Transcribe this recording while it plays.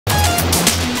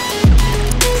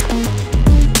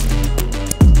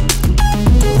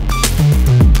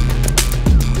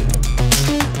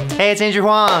Hey, it's Andrew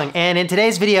Huang, and in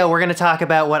today's video, we're gonna talk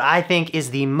about what I think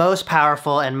is the most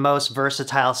powerful and most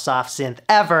versatile soft synth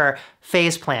ever,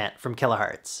 Phase Plant from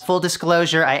Kilohertz. Full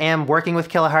disclosure, I am working with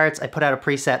Kilohertz. I put out a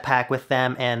preset pack with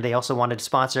them, and they also wanted to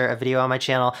sponsor a video on my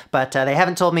channel, but they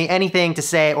haven't told me anything to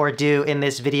say or do in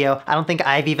this video. I don't think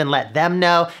I've even let them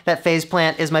know that Phase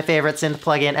Plant is my favorite synth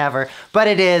plugin ever, but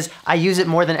it is. I use it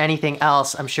more than anything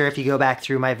else. I'm sure if you go back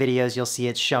through my videos, you'll see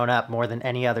it's shown up more than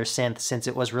any other synth since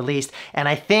it was released, and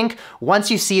I think once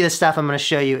you see the stuff I'm gonna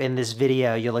show you in this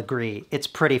video, you'll agree. It's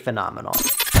pretty phenomenal.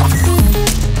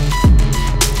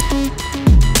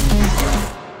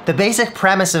 The basic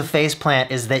premise of Phase Plant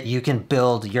is that you can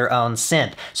build your own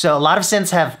synth. So a lot of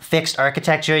synths have fixed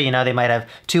architecture. You know, they might have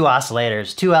 2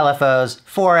 oscillators, 2 LFOs,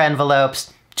 4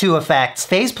 envelopes, 2 effects.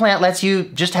 Phase Plant lets you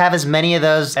just have as many of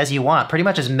those as you want, pretty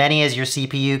much as many as your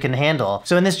CPU can handle.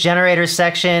 So in this generators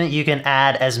section, you can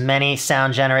add as many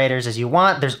sound generators as you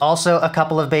want. There's also a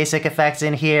couple of basic effects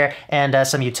in here and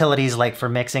some utilities like for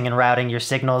mixing and routing your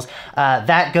signals.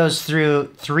 That goes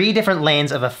through 3 different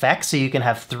lanes of effects, so you can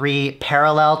have 3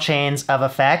 parallel chains of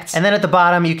effects. And then at the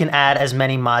bottom, you can add as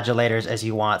many modulators as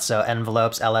you want. So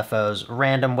envelopes, LFOs,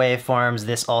 random waveforms.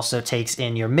 This also takes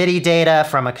in your MIDI data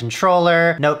from a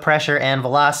controller, note pressure and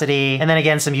velocity, and then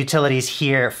again some utilities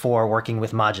here for working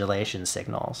with modulation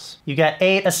signals. You got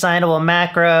 8 assignable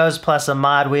macros plus a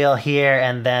mod wheel here,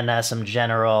 and then some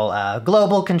general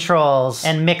global controls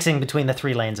and mixing between the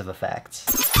 3 lanes of effects.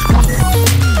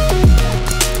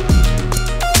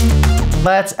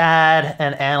 Let's add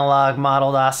an analog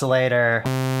modeled oscillator.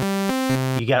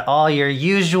 You got all your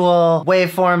usual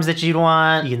waveforms that you'd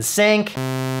want. You can sync.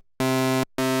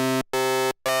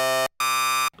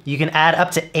 You can add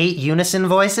up to 8 unison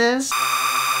voices.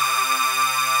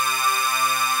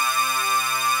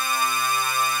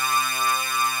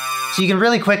 So you can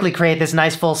really quickly create this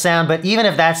nice full sound, but even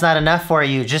if that's not enough for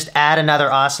you, just add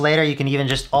another oscillator. You can even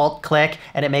just Alt-click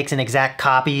and it makes an exact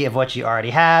copy of what you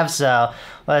already have. So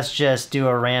let's just do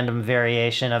a random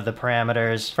variation of the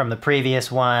parameters from the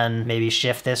previous one. Maybe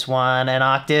shift this one an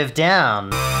octave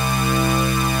down.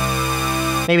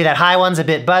 Maybe that high one's a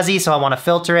bit buzzy, so I want to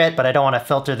filter it, but I don't want to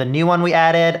filter the new one we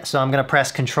added. So I'm going to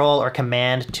press Control or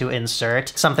Command to insert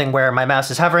something where my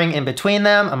mouse is hovering in between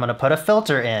them. I'm going to put a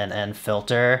filter in and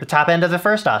filter the top end of the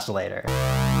first oscillator. And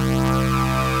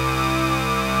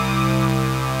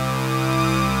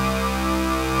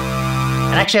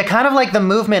actually, I kind of like the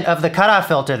movement of the cutoff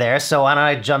filter there, so why don't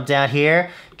I jump down here,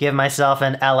 give myself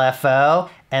an LFO,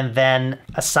 and then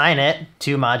assign it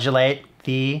to modulate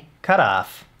the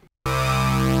cutoff.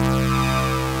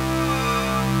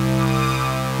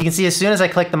 You can see as soon as I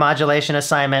click the modulation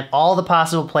assignment, all the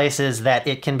possible places that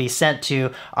it can be sent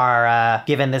to are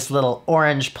given this little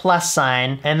orange plus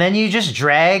sign. And then you just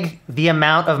drag the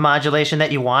amount of modulation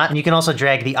that you want. And you can also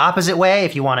drag the opposite way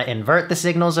if you want to invert the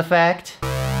signals effect.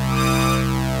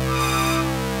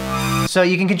 So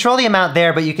you can control the amount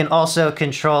there, but you can also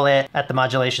control it at the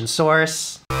modulation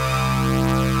source.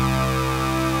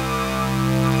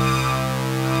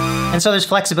 And so there's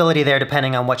flexibility there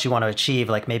depending on what you want to achieve.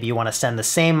 Like maybe you want to send the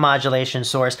same modulation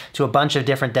source to a bunch of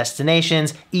different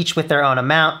destinations, each with their own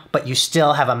amount, but you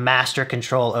still have a master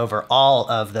control over all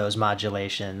of those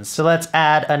modulations. So let's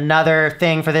add another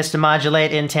thing for this to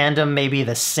modulate in tandem, maybe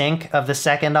the sync of the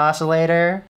second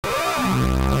oscillator.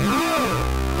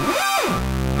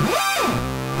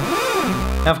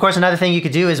 Now, of course, another thing you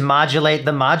could do is modulate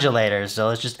the modulators. So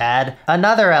let's just add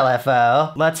another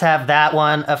LFO. Let's have that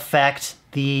one affect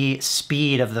the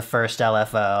speed of the first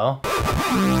LFO.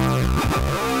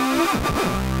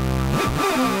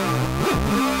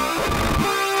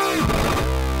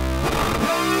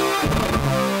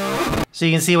 So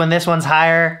you can see when this one's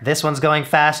higher, this one's going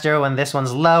faster. When this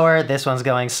one's lower, this one's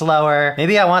going slower.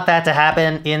 Maybe I want that to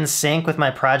happen in sync with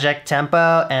my project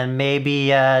tempo and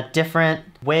maybe a different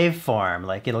waveform.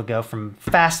 Like it'll go from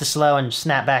fast to slow and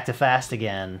snap back to fast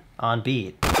again on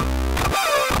beat.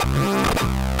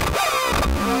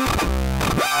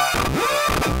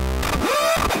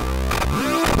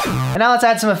 And now let's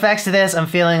add some effects to this. I'm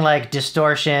feeling like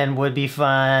distortion would be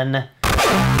fun.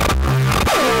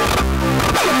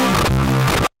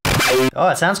 Oh,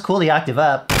 it sounds cool, the octave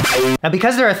up. Now,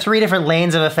 because there are 3 different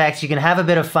lanes of effects, you can have a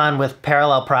bit of fun with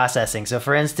parallel processing. So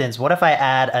for instance, what if I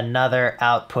add another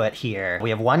output here? We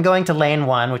have one going to lane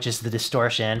 1, which is the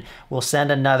distortion. We'll send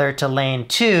another to lane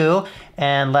 2,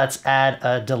 and let's add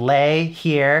a delay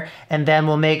here. And then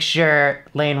we'll make sure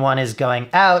lane 1 is going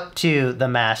out to the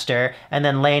master, and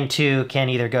then lane 2 can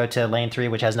either go to lane 3,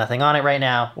 which has nothing on it right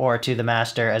now, or to the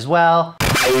master as well.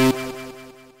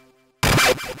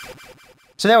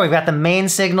 So there we've got the main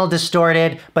signal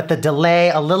distorted, but the delay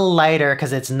a little lighter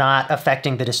because it's not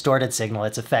affecting the distorted signal,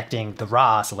 it's affecting the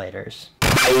raw oscillators.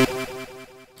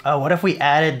 Oh, what if we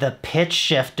added the pitch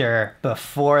shifter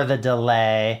before the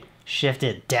delay? Shift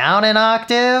it down an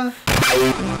octave?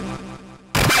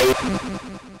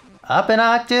 Up an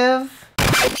octave?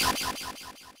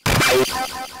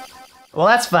 Well,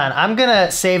 that's fun. I'm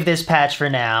gonna save this patch for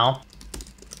now.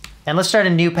 And let's start a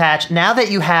new patch. Now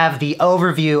that you have the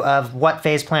overview of what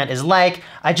Phase Plant is like,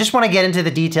 I just want to get into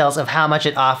the details of how much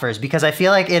it offers because I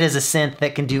feel like it is a synth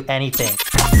that can do anything.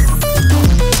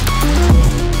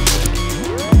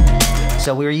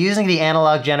 So we were using the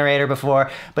analog generator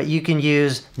before, but you can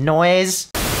use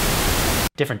noise,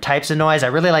 different types of noise. I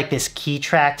really like this key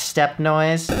tracked step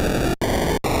noise.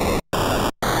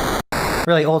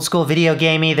 Really old school video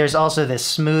gamey. There's also this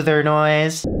smoother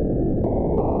noise.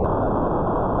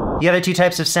 The other two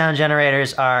types of sound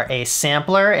generators are a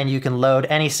sampler, and you can load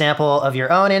any sample of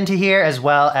your own into here, as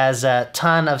well as a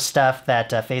ton of stuff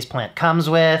that Phase Plant comes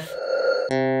with.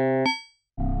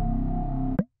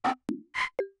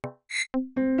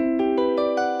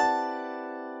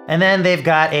 And then they've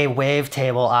got a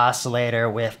wavetable oscillator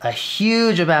with a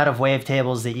huge amount of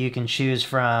wavetables that you can choose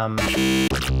from.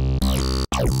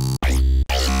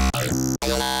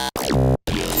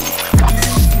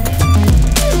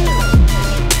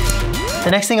 The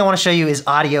next thing I want to show you is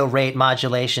audio rate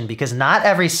modulation because not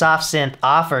every soft synth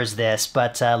offers this,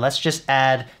 but let's just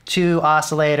add 2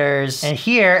 oscillators. And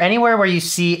here, anywhere where you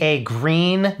see a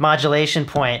green modulation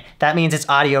point, that means it's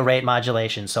audio rate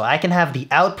modulation. So I can have the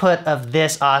output of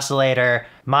this oscillator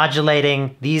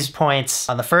modulating these points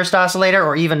on the first oscillator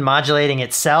or even modulating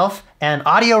itself. And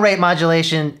audio rate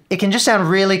modulation, it can just sound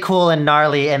really cool and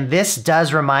gnarly, and this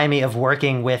does remind me of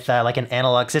working with like an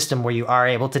analog system where you are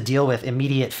able to deal with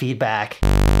immediate feedback.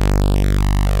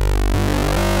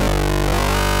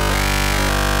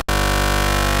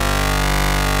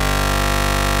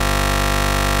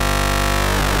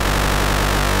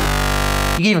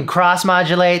 You can even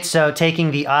cross-modulate, so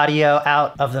taking the audio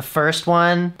out of the first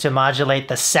one to modulate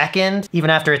the second,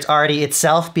 even after it's already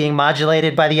itself being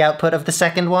modulated by the output of the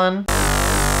second one.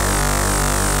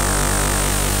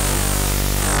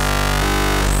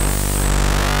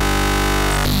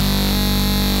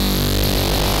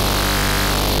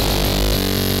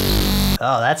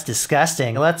 Oh, that's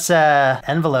disgusting. Let's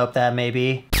envelope that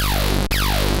maybe.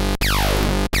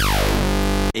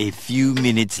 A few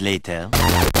minutes later.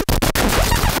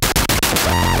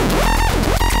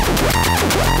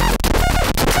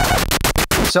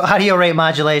 So audio rate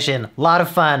modulation, a lot of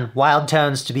fun, wild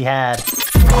tones to be had.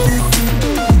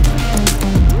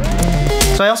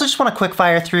 So I also just want to quick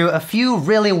fire through a few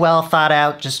really well thought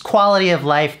out, just quality of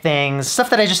life things, stuff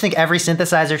that I just think every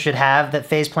synthesizer should have that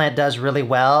Phase Plant does really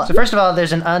well. So first of all,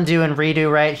 there's an undo and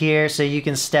redo right here, so you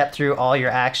can step through all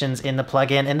your actions in the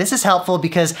plugin. And this is helpful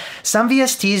because some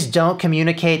VSTs don't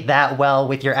communicate that well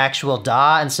with your actual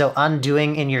DAW, and so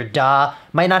undoing in your DAW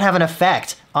might not have an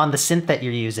effect on the synth that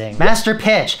you're using. Master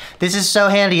pitch. This is so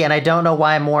handy, and I don't know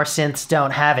why more synths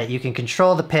don't have it. You can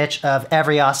control the pitch of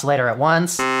every oscillator at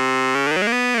once.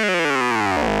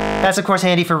 That's of course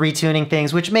handy for retuning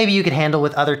things, which maybe you could handle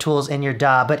with other tools in your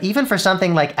DAW, but even for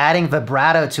something like adding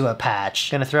vibrato to a patch.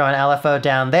 Gonna throw an LFO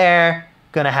down there,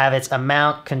 gonna have its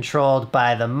amount controlled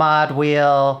by the mod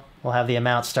wheel. We'll have the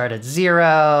amount start at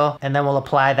 0, and then we'll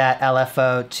apply that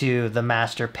LFO to the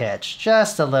master pitch,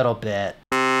 just a little bit.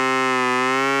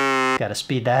 Gotta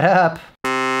speed that up.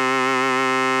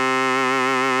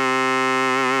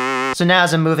 So now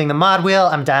as I'm moving the mod wheel,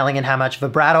 I'm dialing in how much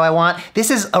vibrato I want. This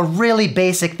is a really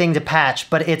basic thing to patch,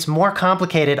 but it's more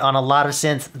complicated on a lot of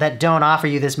synths that don't offer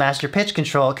you this master pitch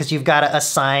control because you've got to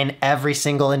assign every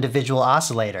single individual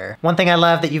oscillator. One thing I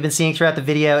love that you've been seeing throughout the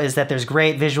video is that there's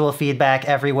great visual feedback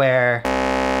everywhere.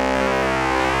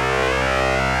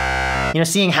 You know,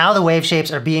 seeing how the wave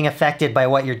shapes are being affected by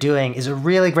what you're doing is a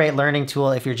really great learning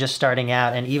tool if you're just starting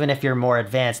out, and even if you're more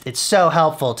advanced, it's so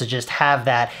helpful to just have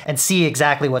that and see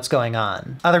exactly what's going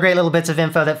on. Other great little bits of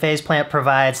info that Phase Plant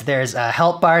provides, there's a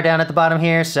help bar down at the bottom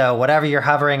here, so whatever you're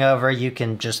hovering over, you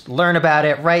can just learn about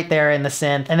it right there in the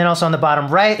synth. And then also on the bottom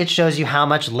right, it shows you how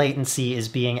much latency is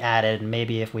being added.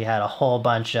 Maybe if we had a whole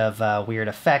bunch of weird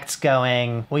effects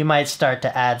going, we might start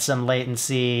to add some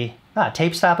latency.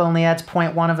 Tape stop only adds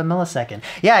 0.1 of a millisecond.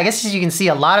 Yeah, I guess as you can see,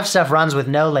 a lot of stuff runs with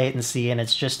no latency, and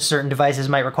it's just certain devices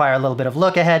might require a little bit of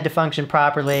look ahead to function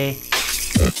properly.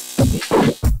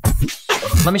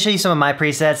 Let me show you some of my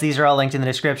presets. These are all linked in the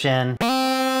description.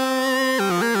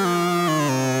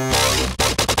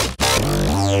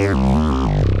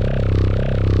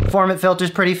 Formant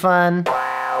filter's pretty fun.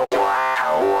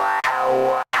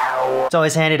 It's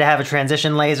always handy to have a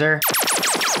transition laser.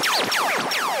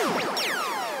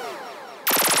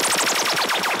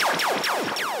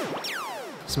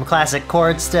 Some classic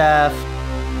chord stuff.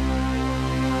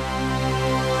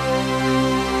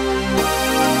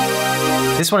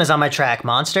 This one is on my track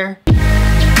Monster.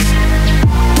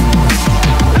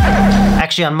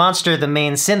 Actually, on Monster, the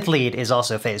main synth lead is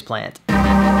also phase plant.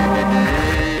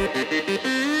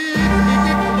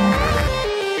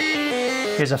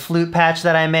 Here's a flute patch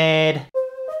that I made.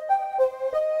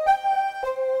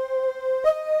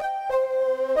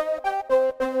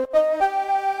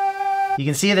 You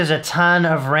can see there's a ton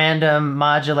of random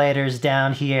modulators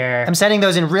down here. I'm setting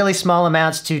those in really small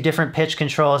amounts to different pitch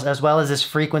controls, as well as this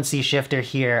frequency shifter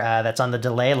here that's on the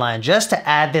delay line, just to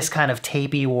add this kind of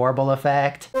tapey warble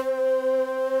effect.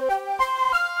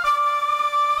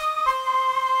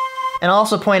 And I'll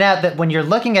also point out that when you're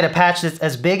looking at a patch that's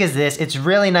as big as this, it's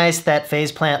really nice that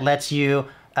phase plant lets you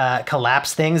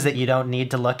collapse things that you don't need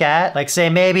to look at. Like say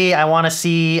maybe I want to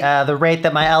see the rate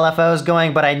that my LFO is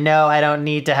going, but I know I don't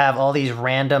need to have all these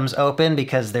randoms open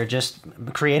because they're just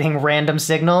creating random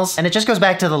signals. And it just goes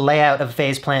back to the layout of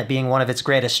phase plant being one of its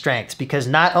greatest strengths, because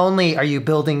not only are you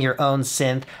building your own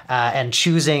synth and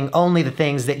choosing only the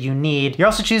things that you need, you're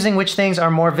also choosing which things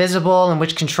are more visible and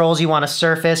which controls you want to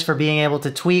surface for being able to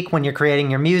tweak when you're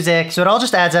creating your music. So it all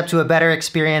just adds up to a better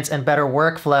experience and better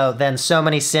workflow than so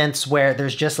many synths where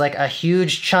there's just like a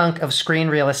huge chunk of screen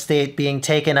real estate being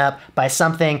taken up by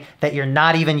something that you're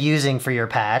not even using for your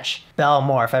patch. Bell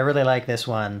Morph, I really like this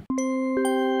one.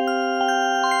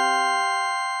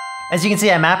 As you can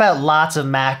see, I map out lots of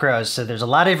macros, so there's a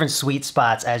lot of different sweet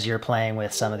spots as you're playing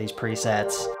with some of these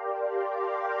presets.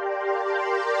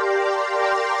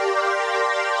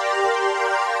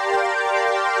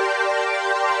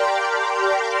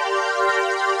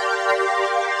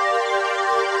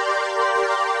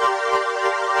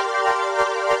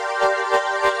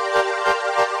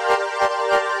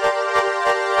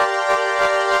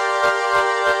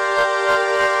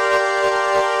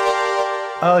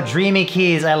 Oh, Dreamy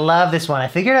Keys, I love this one. I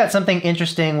figured out something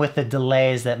interesting with the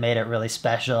delays that made it really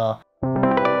special.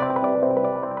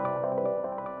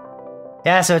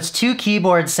 Yeah, so it's two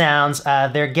keyboard sounds.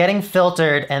 They're getting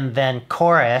filtered and then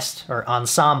chorused, or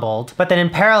ensembled. But then in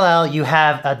parallel, you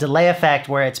have a delay effect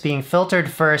where it's being filtered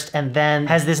first and then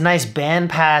has this nice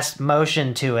bandpass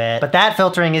motion to it. But that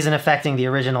filtering isn't affecting the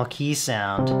original key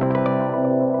sound.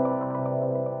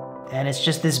 And it's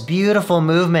just this beautiful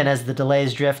movement as the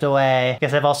delays drift away. I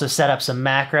guess I've also set up some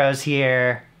macros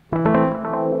here.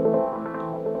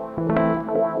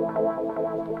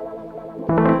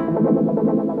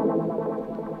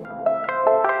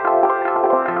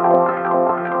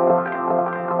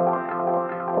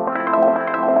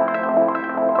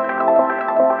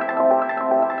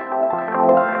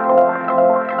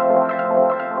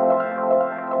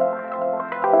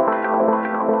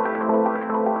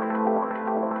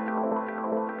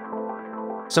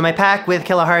 So my pack with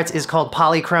kilohertz is called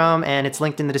Polychrome, and it's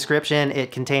linked in the description.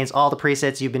 It contains all the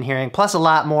presets you've been hearing, plus a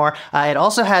lot more. It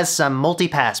also has some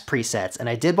multipass presets, and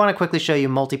I did want to quickly show you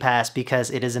multipass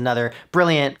because it is another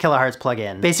brilliant kilohertz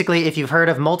plugin. Basically, if you've heard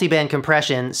of multiband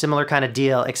compression, similar kind of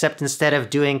deal, except instead of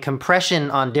doing compression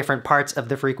on different parts of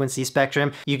the frequency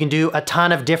spectrum, you can do a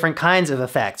ton of different kinds of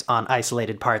effects on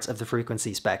isolated parts of the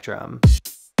frequency spectrum.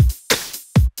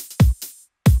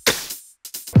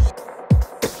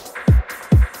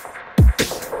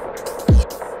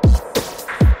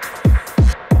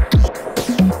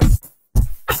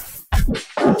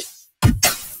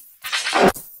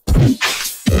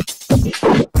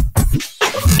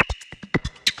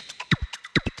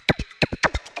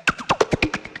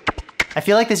 I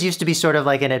feel like this used to be sort of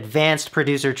like an advanced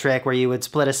producer trick where you would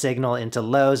split a signal into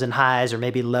lows and highs, or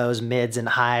maybe lows, mids, and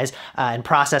highs, and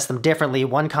process them differently.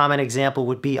 One common example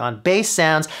would be on bass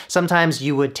sounds. Sometimes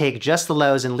you would take just the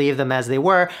lows and leave them as they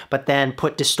were, but then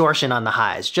put distortion on the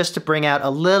highs, just to bring out a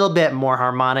little bit more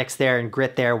harmonics there and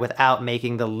grit there without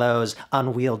making the lows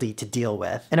unwieldy to deal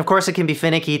with. And of course, it can be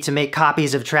finicky to make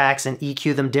copies of tracks and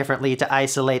EQ them differently to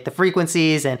isolate the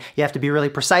frequencies, and you have to be really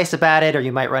precise about it, or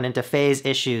you might run into phase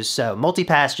issues. So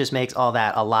multipass just makes all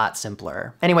that a lot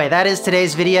simpler. Anyway, that is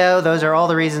today's video. Those are all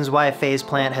the reasons why phase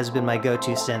plant has been my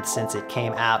go-to synth since it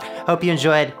came out. Hope you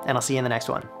enjoyed, and I'll see you in the next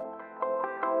one.